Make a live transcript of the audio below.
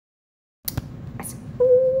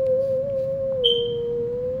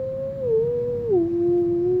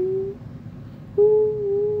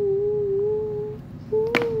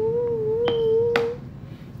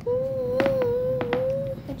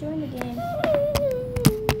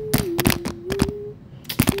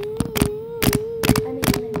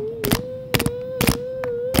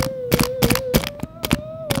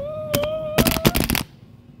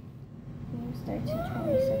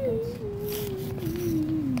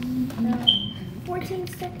getting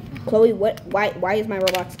stuck. Chloe, what? Why is my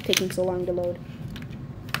Roblox taking so long to load?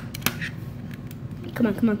 Come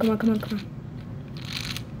on.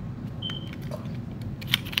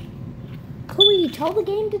 Chloe, tell the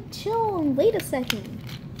game to chill and wait a second.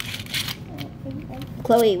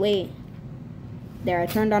 Chloe, wait. There, I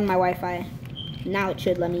turned on my Wi-Fi. Now it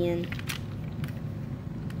should let me in.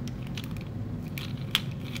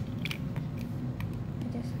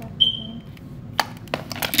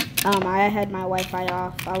 I had my Wi-Fi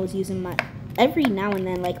off. I was using my... Every now and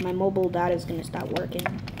then, like, my mobile data is gonna stop working.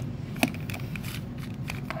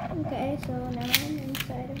 Okay, so now I'm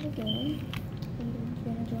inside of the game. Are you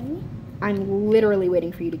gonna join me? I'm literally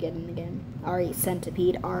waiting for you to get in the game. Alright,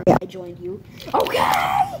 Centipede. Alright, I joined you. Okay!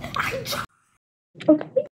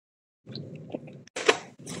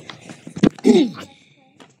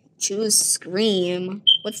 Choose Scream.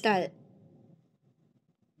 What's that?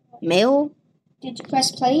 Mail? Did you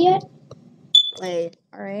press play yet? Play.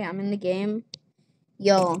 Alright, I'm in the game.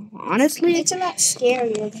 Yo, honestly... It's a lot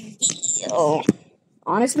scarier. Yo.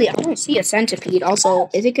 Honestly, I don't see a centipede. Also,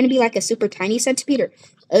 is it going to be like a super tiny centipede or...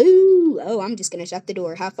 Oh, I'm just going to shut the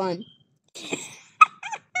door. Have fun.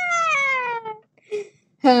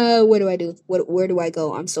 What do I do? Where do I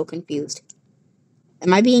go? I'm so confused.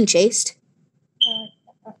 Am I being chased?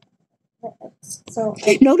 So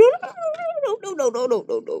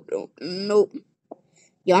No.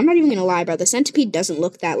 Yo, I'm not even going to lie, bro. The centipede doesn't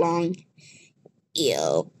look that long.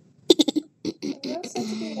 Yo.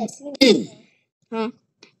 Huh?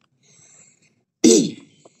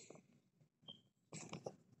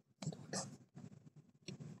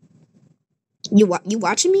 You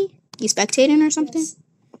watching me? You spectating or something? Yes.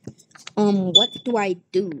 What do I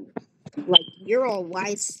do? Like, you're all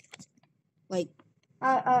wise. Like,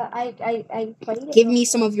 I played it. give me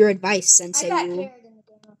some of your advice, Sensei. I got carried in the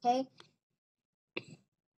game, okay?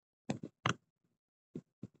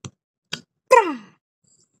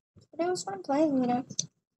 But it was fun playing, you know.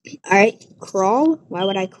 Alright, crawl? Why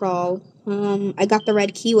would I crawl? I got the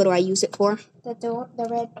red key. What do I use it for? The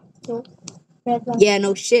red one. Yeah,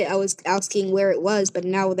 no shit. I was asking where it was, but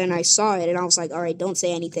then I saw it, and I was like, alright, don't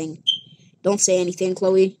say anything. Don't say anything,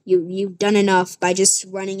 Chloe. You've done enough by just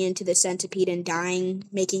running into the centipede and dying,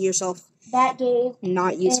 making yourself that gave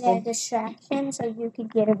not useful. a distraction so you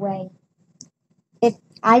could get away. If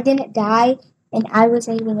I didn't die and I was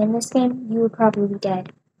aiming in this game, you would probably be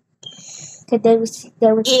dead. Cause there was.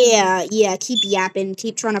 Yeah. Keep yapping.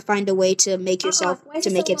 Keep trying to find a way to make yourself to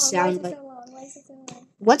make it sound like. Why is it so long?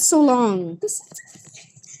 What's so long?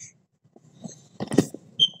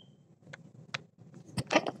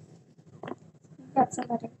 Got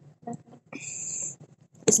somebody.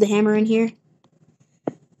 Is the hammer in here?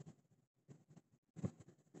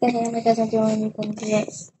 The hammer doesn't do anything to it.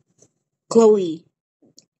 Chloe,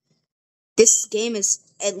 this game is,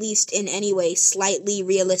 at least in any way, slightly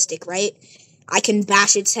realistic, right? I can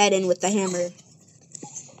bash its head in with the hammer.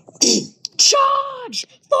 Charge!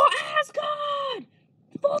 For Asgard!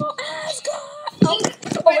 For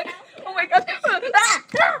Asgard! Oh my god. Fuck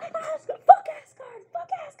Asgard!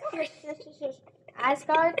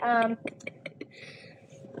 Asgard,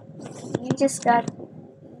 you just got...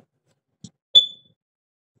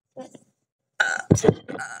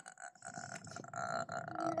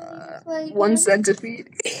 One centipede.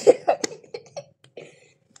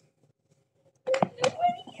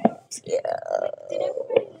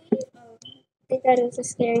 They thought it was a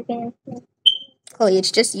scary game. Chloe,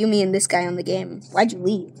 it's just you, me, and this guy on the game. Why'd you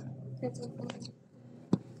leave?